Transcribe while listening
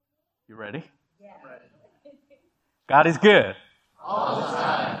You ready? Yeah. God is good. All the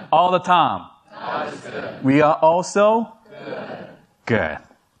time. All the time. God is good. We are also Good. good.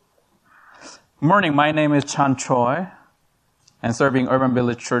 Morning, my name is Chan Choi, and serving Urban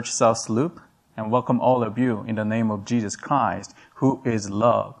Village Church South Loop, and welcome all of you in the name of Jesus Christ, who is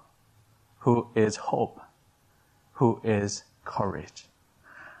love, who is hope, who is courage.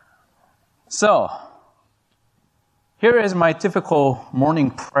 So, here is my typical morning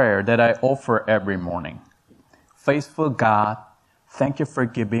prayer that I offer every morning. Faithful God, thank you for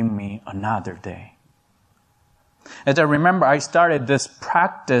giving me another day. As I remember, I started this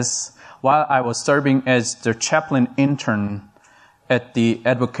practice while I was serving as the chaplain intern at the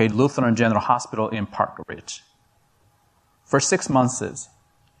Advocate Lutheran General Hospital in Park Ridge. For 6 months,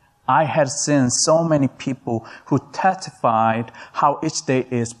 I had seen so many people who testified how each day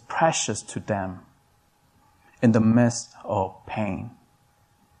is precious to them in the midst of pain.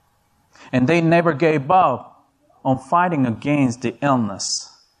 And they never gave up on fighting against the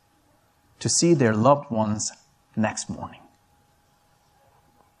illness to see their loved ones next morning.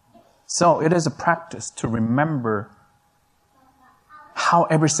 So it is a practice to remember how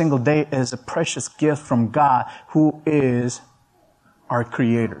every single day is a precious gift from God, who is our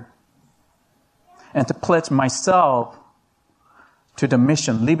Creator. And to pledge myself to the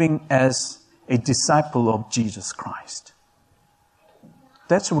mission, living as a disciple of Jesus Christ.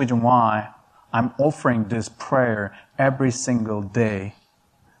 That's the reason why I'm offering this prayer every single day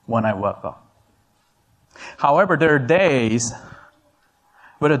when I wake up. However, there are days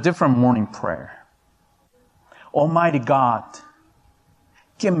with a different morning prayer. Almighty God,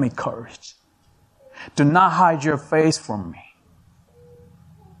 give me courage. Do not hide your face from me.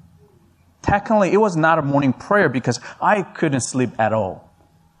 Technically, it was not a morning prayer because I couldn't sleep at all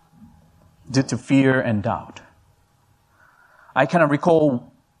due to fear and doubt. I cannot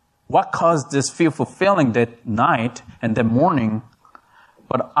recall what caused this fearful feeling that night and that morning,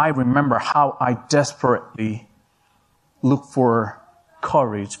 but I remember how I desperately looked for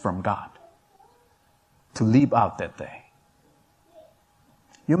courage from God to live out that day.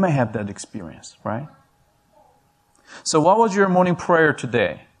 You may have that experience, right? So what was your morning prayer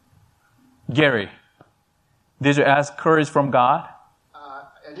today? Gary, did you ask courage from God?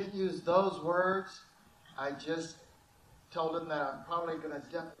 I didn't use those words. I just told him that I'm probably going to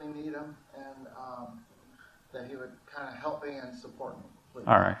definitely need him, and that he would kind of help me and support me. Please.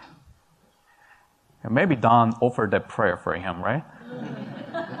 All right. And maybe Don offered that prayer for him, right?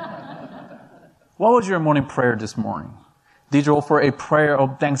 What was your morning prayer this morning? Did you offer a prayer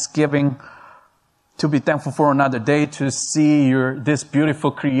of thanksgiving to be thankful for another day, to see this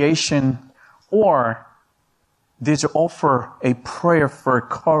beautiful creation? Or did you offer a prayer for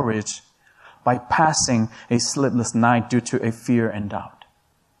courage by passing a sleepless night due to a fear and doubt?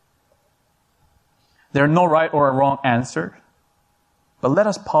 There are no right or wrong answers. But let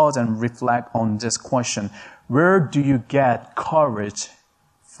us pause and reflect on this question. Where do you get courage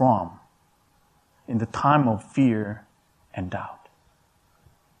from in the time of fear and doubt?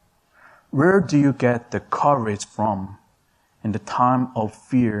 Where do you get the courage from in the time of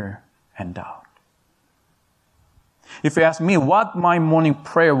fear and doubt? If you ask me what my morning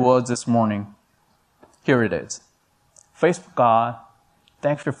prayer was this morning, here it is. Faithful God,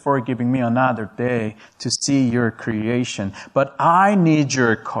 thank you for giving me another day to see your creation, but I need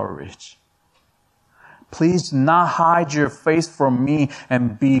your courage. Please do not hide your face from me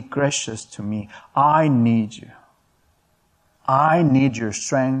and be gracious to me. I need you. I need your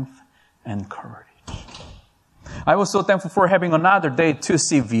strength and courage. I was so thankful for having another day to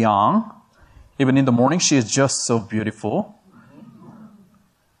see Viang. Even in the morning, she is just so beautiful.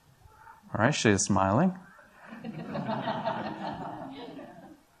 All right, she is smiling.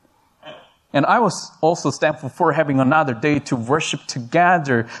 And I was also thankful for having another day to worship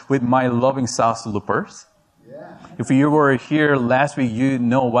together with my loving South Loopers. Yeah. If you were here last week, you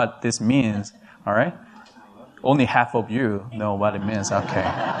know what this means. All right? Only half of you know what it means. Okay.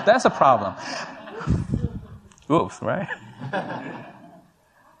 That's a problem. Oops, right?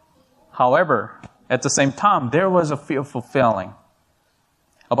 However, at the same time, there was a fearful feeling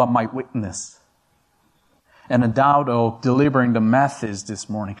about my weakness and a doubt of delivering the message this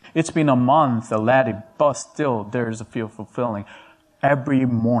morning. It's been a month already, but still there is a fearful feeling every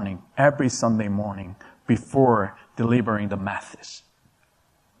morning, every Sunday morning before delivering the message.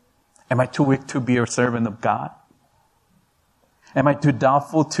 Am I too weak to be a servant of God? Am I too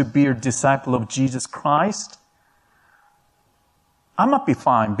doubtful to be a disciple of Jesus Christ? I might be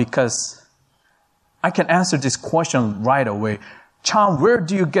fine because I can answer this question right away. Chan, where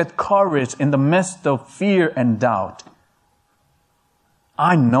do you get courage in the midst of fear and doubt?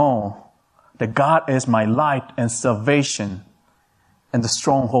 I know that God is my light and salvation and the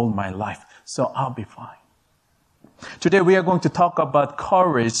stronghold of my life, so I'll be fine. Today we are going to talk about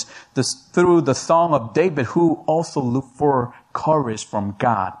courage through the Song of David, who also looked for courage from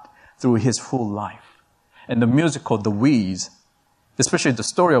God through his whole life. And the musical, The Weeds, especially the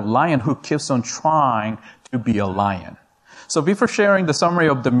story of lion who keeps on trying to be a lion. So before sharing the summary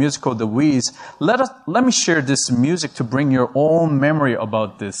of the musical, The Weeds, let me share this music to bring your own memory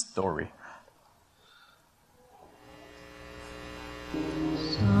about this story.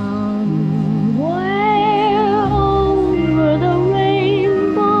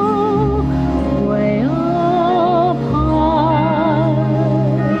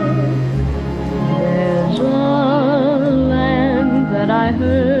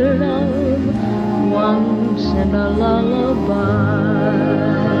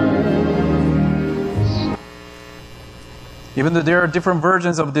 Even though there are different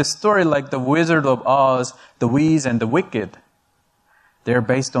versions of this story, like The Wizard of Oz, The Weeds, and The Wicked, they're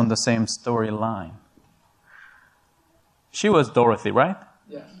based on the same storyline. She was Dorothy, right?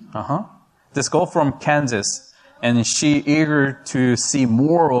 Yes. This girl from Kansas, and she eager to see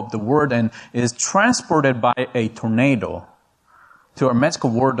more of the world and is transported by a tornado to a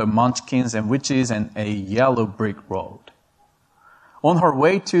magical world of munchkins and witches and a yellow brick road. On her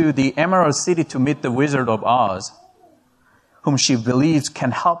way to the Emerald City to meet the Wizard of Oz, whom she believes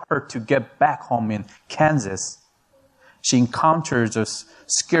can help her to get back home in Kansas, she encounters a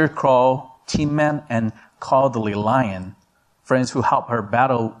scarecrow, Tin Man, and Cowardly Lion, friends who help her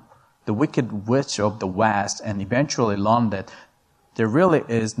battle the wicked witch of the West, and eventually learn that there really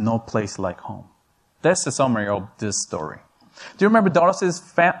is no place like home. That's the summary of this story. Do you remember Dorothy's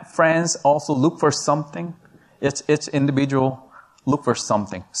friends also look for something? It's individual look for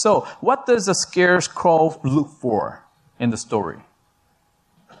something. So what does the scarecrow look for in the story?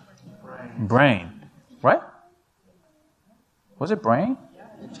 Brain. Right? Was it brain?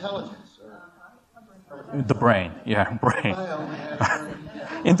 Intelligence. The brain. Yeah, brain. I only have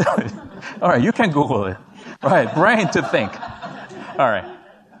brain. Intelligence. All right, you can Google it. Right, brain to think. All right.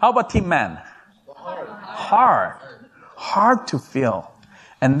 How about Tin Man? Heart. Hard to feel.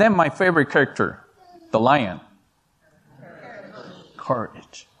 And then my favorite character, the lion.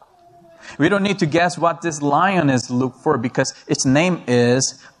 Courage. We don't need to guess what this lion is looked for because its name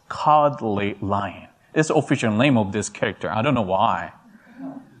is Cowardly Lion. It's the official name of this character. I don't know why.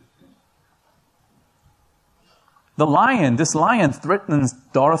 This lion threatens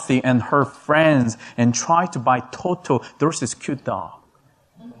Dorothy and her friends and tries to buy Toto, Dorothy's cute dog,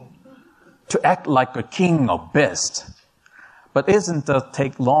 to act like a king of beasts. But isn't it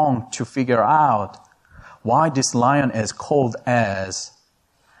take long to figure out why this lion is called as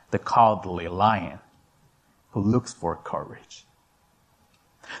the Cowardly Lion, who looks for courage?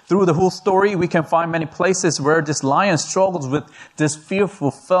 Through the whole story, we can find many places where this lion struggles with this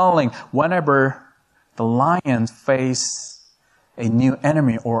fearful feeling whenever the lion faces a new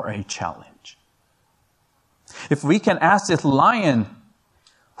enemy or a challenge. If we can ask this lion,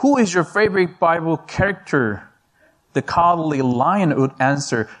 who is your favorite Bible character? The Cowardly Lion would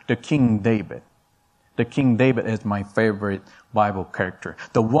answer the King David. The King David is my favorite Bible character.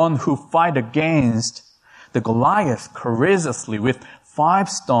 The one who fight against the Goliath courageously with 5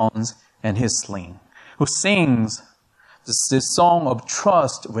 stones and his sling. Who sings this song of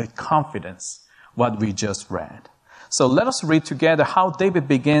trust with confidence, what we just read. So let us read together how David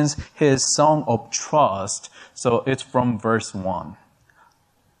begins his song of trust. So it's from verse 1.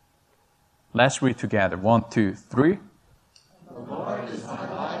 Let's read together. 1, 2, 3. The Lord is my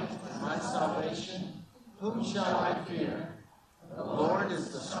light and my salvation. Whom shall I fear? The Lord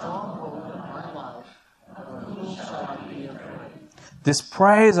is the stronghold of my life. Of whom shall I be afraid? This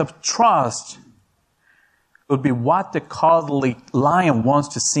praise of trust would be what the Cowardly Lion wants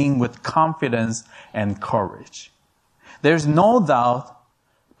to sing with confidence and courage. There's no doubt,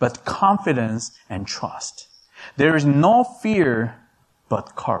 but confidence and trust. There is no fear,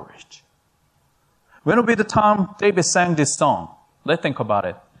 but courage. When will be the time David sang this song? Let's think about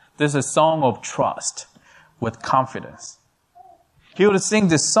it. This is a song of trust with confidence. He would sing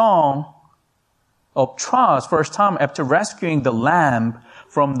this song of trust first time after rescuing the lamb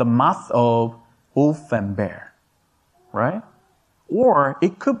from the mouth of wolf and bear. Right? Or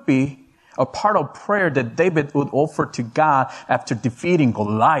it could be a part of prayer that David would offer to God after defeating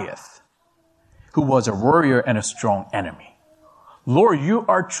Goliath, who was a warrior and a strong enemy. Lord, you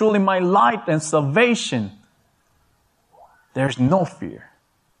are truly my light and salvation. There's no fear.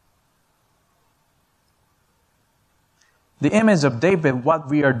 The image of David, what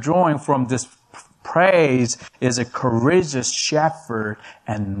we are drawing from this Praise is a courageous shepherd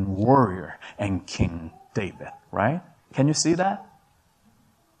and warrior and King David, right? Can you see that?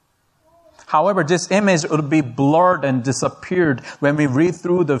 However, this image would be blurred and disappeared when we read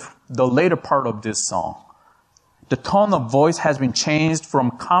through the later part of this song. The tone of voice has been changed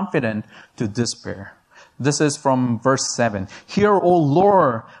from confident to despair. This is from verse 7. Hear, O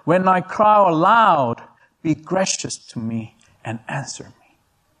Lord, when I cry aloud, be gracious to me and answer me.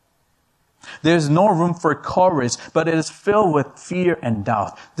 There is no room for courage, but it is filled with fear and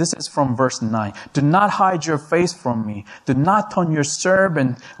doubt. This is from verse 9. Do not hide your face from me. Do not turn your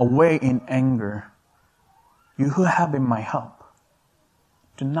servant away in anger. You who have been my help,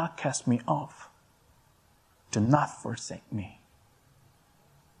 do not cast me off. Do not forsake me.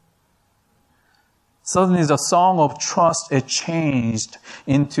 Suddenly the song of trust is changed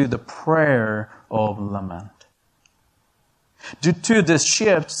into the prayer of lament. Due to this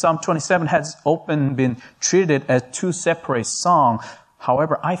shift, Psalm 27 has often been treated as two separate songs.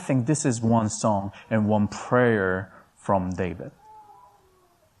 However, I think this is one song and one prayer from David.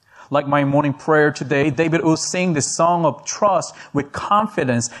 Like my morning prayer today, David will sing the song of trust with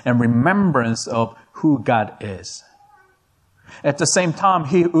confidence and remembrance of who God is. At the same time,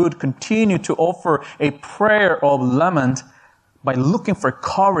 he would continue to offer a prayer of lament by looking for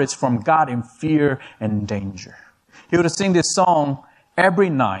courage from God in fear and danger. He would sing this song every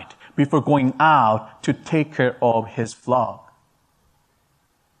night before going out to take care of his flock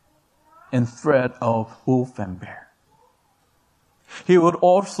in threat of wolf and bear. He would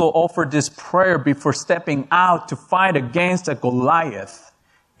also offer this prayer before stepping out to fight against a Goliath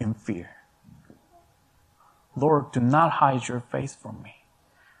in fear. Lord, do not hide your face from me.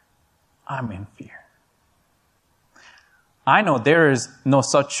 I'm in fear. I know there is no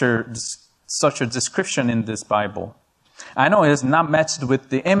such a description in this Bible. I know it is not matched with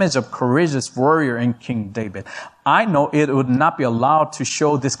the image of courageous warrior in King David. I know it would not be allowed to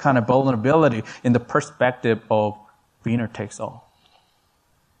show this kind of vulnerability in the perspective of winner takes all.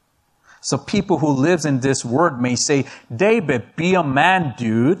 So people who live in this world may say, David, be a man,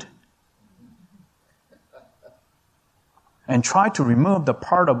 dude. And try to remove the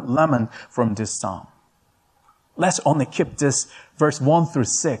part of lament from this psalm. Let's only keep this verse 1 through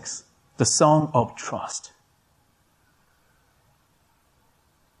 6, the song of trust.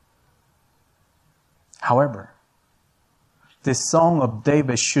 However, this song of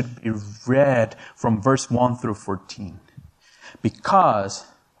David should be read from verse 1 through 14 because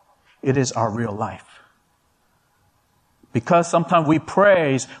it is our real life. Because sometimes we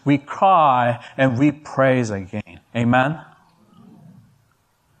praise, we cry, and we praise again. Amen?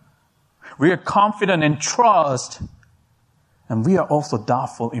 We are confident in trust, and we are also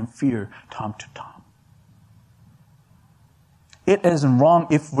doubtful in fear time to time. It isn't wrong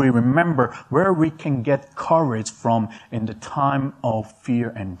if we remember where we can get courage from in the time of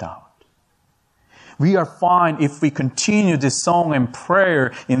fear and doubt. We are fine if we continue this song and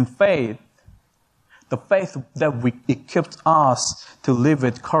prayer in faith, the faith that equips us to live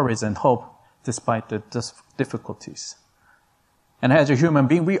with courage and hope despite the difficulties. And as a human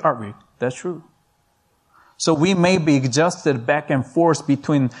being, we are weak. That's true. So we may be adjusted back and forth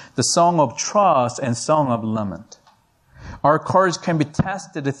between the song of trust and song of lament. Our courage can be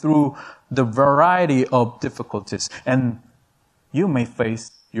tested through the variety of difficulties, and you may face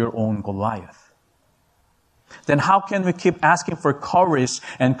your own Goliath. Then how can we keep asking for courage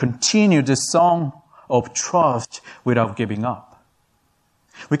and continue this song of trust without giving up?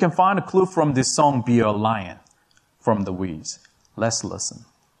 We can find a clue from this song, Be a Lion, from the Weeds. Let's listen.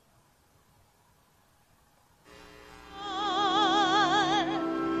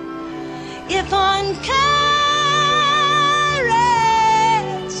 If on courage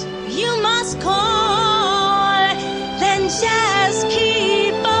you must call, then just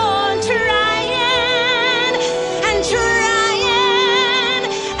keep on trying and trying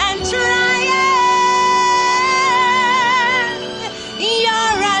and trying.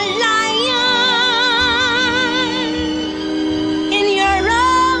 You're a lion in your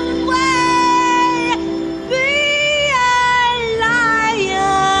own way. Be a lion.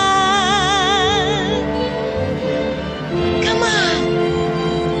 Come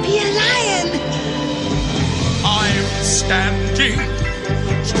on, be a lion. I'm standing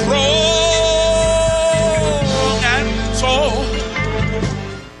strong and tall.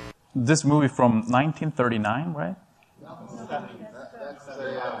 This movie from 1939, right? That's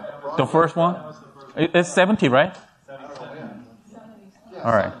The first one? It's 70, right?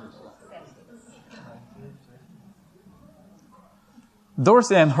 All right.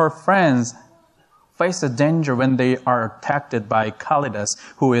 Dorothy and her friends face a danger when they are attacked by Calidus,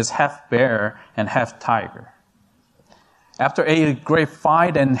 who is half bear and half tiger. After a great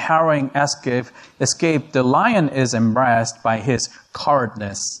fight and harrowing escape, the lion is embarrassed by his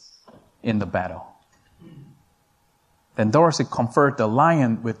cowardness in the battle. Then Dorothy comforts the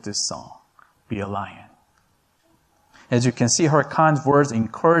lion with this song, "Be a Lion." As you can see, her kind words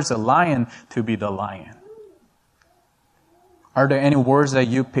encourage the lion to be the lion. Are there any words that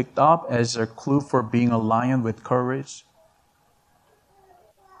you picked up as a clue for being a lion with courage?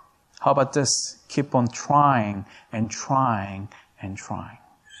 How about this? Keep on trying and trying and trying.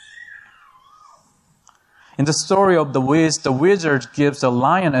 In the story of the wizard gives the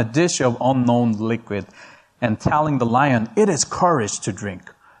lion a dish of unknown liquid and telling the lion, "It is courage to drink."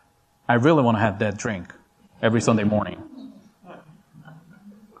 I really want to have that drink every Sunday morning.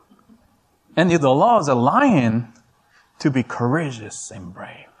 And it allows a lion to be courageous and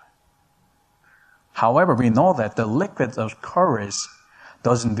brave. However, we know that the liquid of courage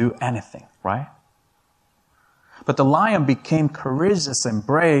doesn't do anything, right? But the lion became courageous and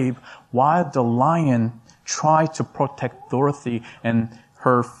brave while the lion tried to protect Dorothy and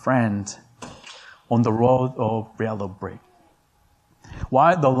her friend on the road of yellow brick.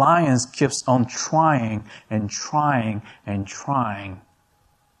 While the lion keeps on trying and trying and trying,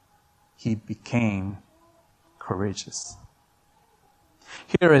 he became courageous.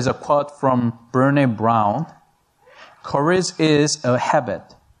 Here is a quote from Brené Brown. "Courage is a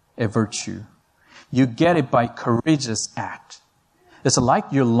habit, a virtue. You get it by courageous act. It's like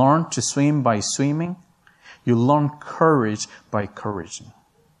you learn to swim by swimming. You learn courage by couraging."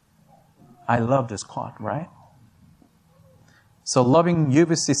 I love this quote, right? So loving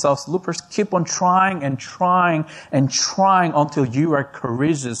UBC South Loopers, keep on trying and trying and trying until you are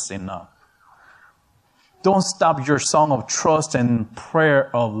courageous enough. Don't stop your song of trust and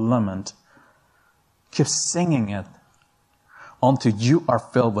prayer of lament. Keep singing it until you are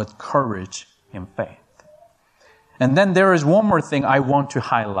filled with courage and faith. And then there is one more thing I want to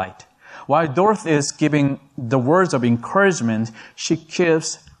highlight. While Dorothy is giving the words of encouragement, she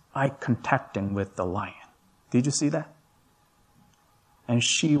keeps eye contacting with the lion. Did you see that? And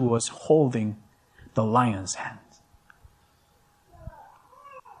she was holding the lion's hand.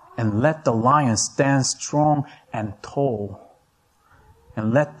 And let the lion stand strong and tall.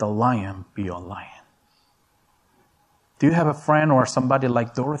 And let the lion be a lion. Do you have a friend or somebody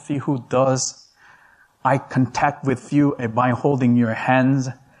like Dorothy who does eye contact with you by holding your hands,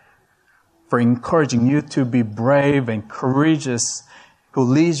 for encouraging you to be brave and courageous, who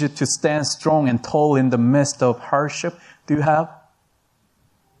leads you to stand strong and tall in the midst of hardship? Do you have?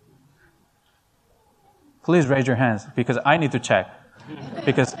 Please raise your hands, because I need to check.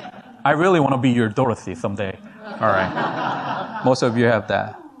 Because I really want to be your Dorothy someday. All right. Most of you have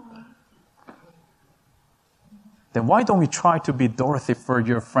that. Then why don't we try to be Dorothy for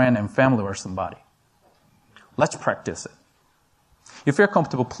your friend and family or somebody? Let's practice it. If you're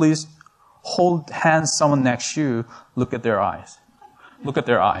comfortable, please hold hands someone next to you. Look at their eyes. Look at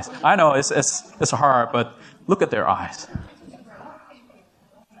their eyes. I know it's hard, but look at their eyes.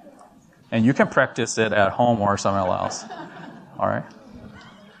 And you can practice it at home or somewhere else. All right?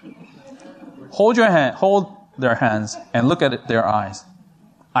 Hold their hands and look at their eyes.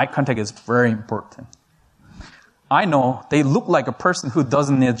 Eye contact is very important. I know they look like a person who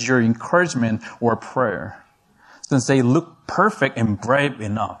doesn't need your encouragement or prayer, since they look perfect and brave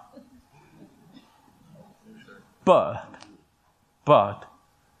enough. But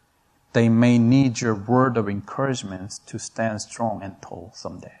they may need your word of encouragement to stand strong and tall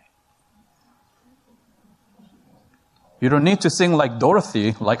someday. You don't need to sing like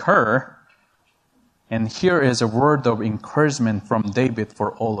Dorothy, like her. And here is a word of encouragement from David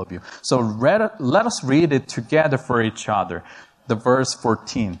for all of you. So let us read it together for each other. The verse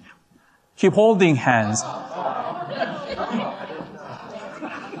 14. Keep holding hands.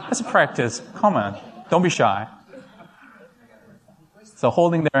 Let's practice. Come on. Don't be shy. So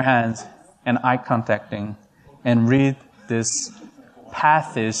holding their hands and eye contacting and read this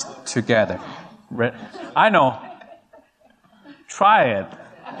passage together. I know. Try it.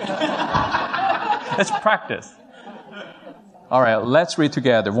 Let's practice. All right, let's read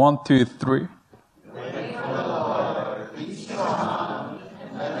together. 1, 2, 3. Wait for the Lord, be strong,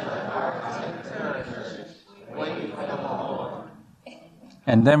 and let the heart encourage. Wait for the Lord.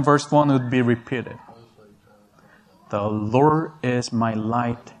 And then verse 1 would be repeated. The Lord is my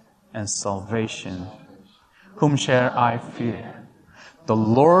light and salvation. Whom shall I fear? The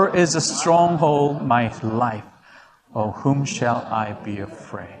Lord is a stronghold, my life. Of whom shall I be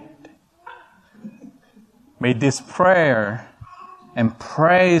afraid? May this prayer and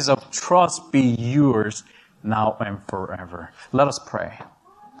praise of trust be yours now and forever. Let us pray.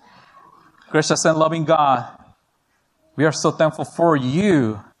 Gracious and loving God, we are so thankful for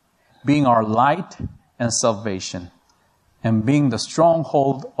you being our light and salvation and being the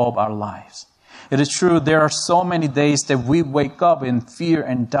stronghold of our lives. It is true, there are so many days that we wake up in fear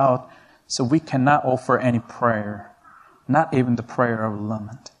and doubt, so we cannot offer any prayer, not even the prayer of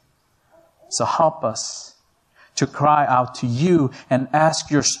lament. So help us to cry out to you and ask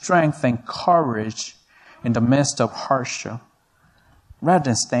your strength and courage in the midst of hardship, rather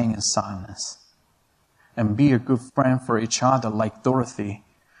than staying in silence. And be a good friend for each other like Dorothy,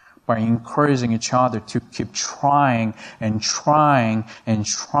 by encouraging each other to keep trying and trying and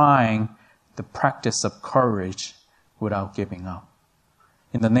trying the practice of courage without giving up.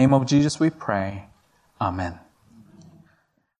 In the name of Jesus we pray. Amen.